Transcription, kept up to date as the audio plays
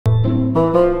Hey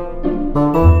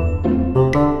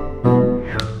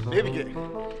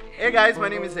guys, my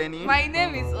name is Eni. My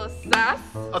name is Osas.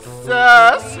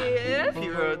 Osas. Yes.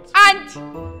 Period. And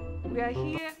we are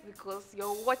here because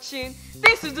you're watching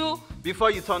Things to Do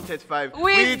Before you turn 35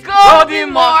 with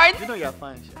Golden Morn. You know you're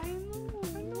fine. I know. Oh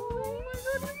my God,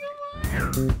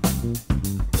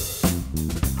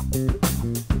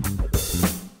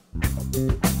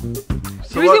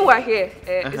 So the reason we're here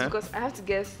is because I have to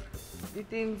guess the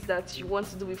things that you want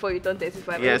to do before you turn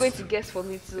 35. Yes. You're going to guess for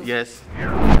me too. Yes.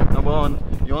 Number one,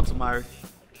 you want to marry?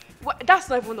 What? That's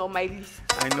not even on my list.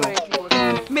 I know.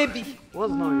 Currently. Maybe.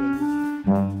 What's not on your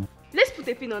list? Let's put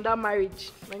a pin on that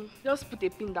marriage. Just put a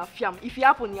pin that fiam. If it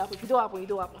happen, it happen. If it don't happen, it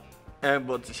don't happen.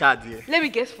 But Shadi. Let me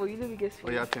guess for you.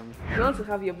 Oh, yeah, tell me. You want to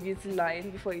have your beauty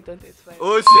line before you turn 35.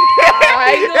 Oh, shit.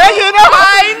 I know. Hey, you know.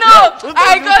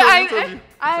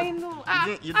 I know.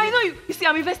 I know you. You see,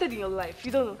 I'm invested in your life.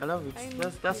 You don't know. I love it.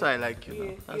 That's why I like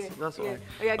you. That's why.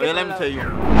 Yeah, Let me tell you.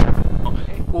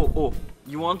 Oh,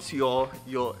 you want your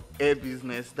hair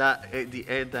business, the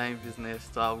hair dyeing business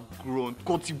to have grown.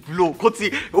 Koti blow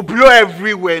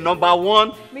everywhere. Number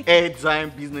one hair dyeing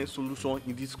business solution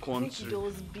in this country. Make it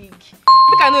just big.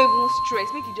 Make I not even stress.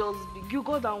 Make it just big. You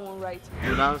got that one right.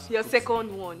 Your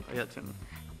second one. Yeah, tell me.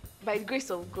 By the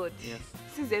grace of God. Yes.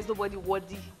 Since there's nobody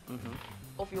worthy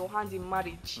of your hand in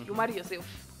marriage, you marry yourself.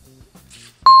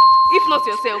 If not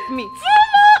yourself, me.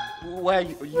 Why are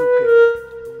you okay?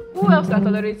 Who else can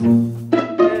tolerate you?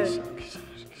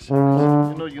 You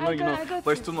know.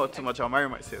 But it's too much. I'll marry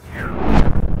myself.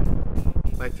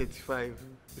 By 35,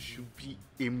 we should be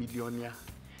a millionaire.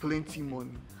 Plenty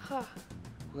money. Huh.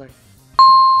 Why?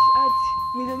 Add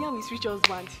millionaire with rich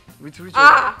husband. With rich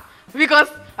because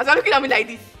as I'm looking at me like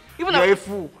this, even you're a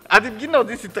fool. At the beginning of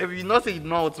this interview, you not say you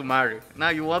know how to marry. Now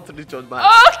you want to reach husband.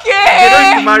 Okay. You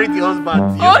don't even marry the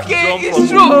husband. Okay, it's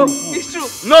true. It's true.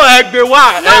 No,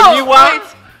 Egbewa. No, wait.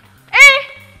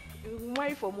 You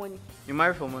marry for money. You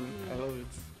marry for money. I love it.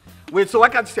 Wait, so why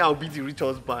can't you say I'll be the rich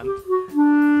husband?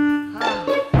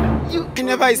 You can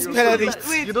never spell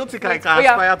it. You don't think I can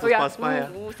aspire to perspire?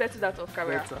 We'll settle that off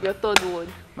camera. Your third one.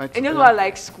 Enioluwa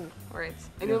likes school, right?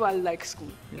 Enioluwa likes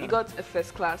school. Yeah. He got a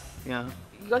first class. Yeah.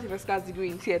 He got a first class degree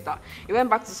in theatre. He went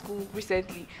back to school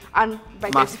recently, and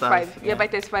by Masters, 35, yeah, by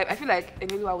 35, I feel like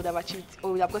Enioluwa would have achieved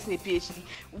or would have gotten a PhD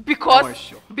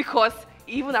because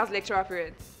he even has lecturer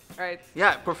parents, right?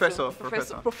 Yeah, professors. Yeah.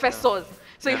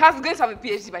 So he has going to have a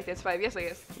PhD by 35. Yes or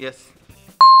yes? Yes.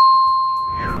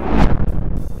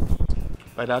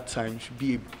 By that time, you should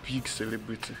be a big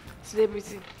celebrity.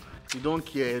 You don't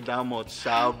care that much,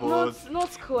 but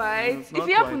not quite. If not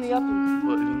it happens, it happens.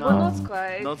 But not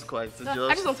quite. Not quite.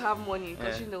 I just want to have money,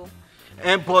 because you know.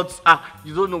 But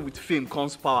you don't know with fame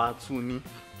comes power too.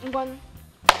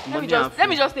 Let me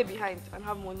just stay behind and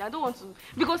have money. I don't want to,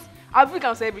 because I'll be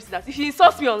kind of celebrity that if you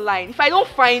insult me online, if I don't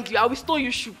find you, I will stole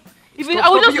your shoe. I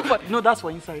will just no, that's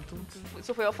for inside too.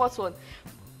 So for your fourth one,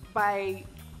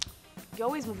 you're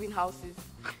always moving houses.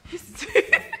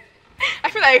 I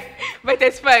feel like by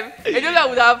 35, Enioluwa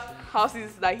would have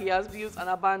houses that he has built and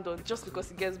abandoned just because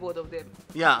he gets bored of them.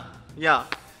 Yeah.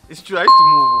 It's true. I used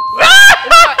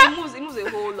It moves a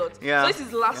whole lot. Yeah. So this is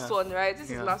the last one, right?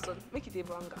 This is the last one. Make it a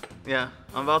banger. Yeah,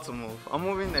 I'm about to move. I'm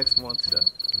moving next month, yeah.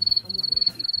 I'm moving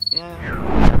next week. Yeah.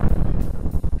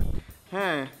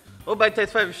 Hey. Oh, by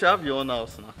 35, you should have your own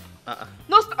house now.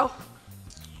 No,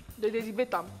 they debate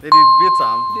them. They debate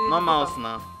them. No mouse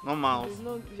now. No mouse. I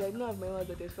don't have my own house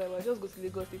by 35. I just go to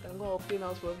Lagos State and go obtain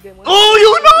house from them. Oh,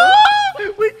 you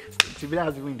know! Wait. Tibila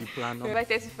has even the plan now. By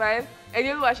 35,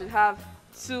 Enioluwa should have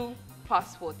 2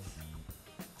 passports.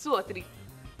 2 or 3.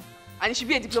 And he should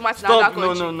be a diplomat in another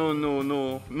country.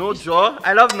 No, Joe.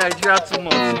 I love Nigeria too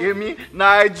much. You hear me?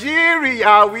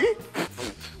 Nigeria, we.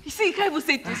 You see, you can't even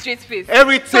say it to straight face.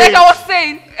 Everything. So like I was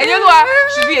saying, Enioluwa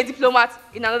should be a diplomat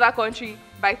in another country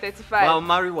by 35. I'll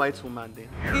marry white woman then.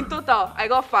 In total, I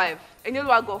got 5.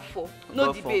 Enioluwa got 4.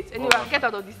 No debate. Enioluwa, get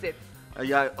out of this set.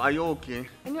 Are you okay?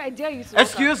 Anyway, I dare you to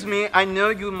excuse me, I know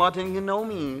you more than you know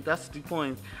me. That's the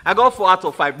point. I got 4 out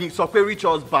of 5. So pay rich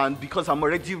husband because I'm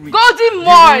already rich. Golden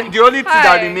Morn! The only thing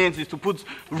that remains is to put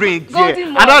ring there.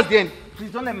 And that's the end.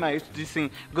 Please don't let my this thing.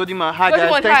 Golden Morn, hi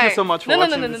guys. Thank you so much for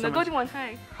watching. No. Golden Morn,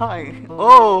 hi. Hi.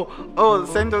 Oh,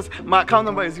 send us. My account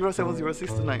number is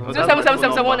 0700629.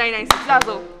 077719996. That's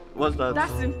all. What's that?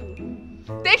 That's simple.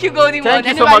 Thank you, Golden Morn.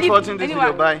 Thank you so much for watching this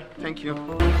video. Bye. Thank you.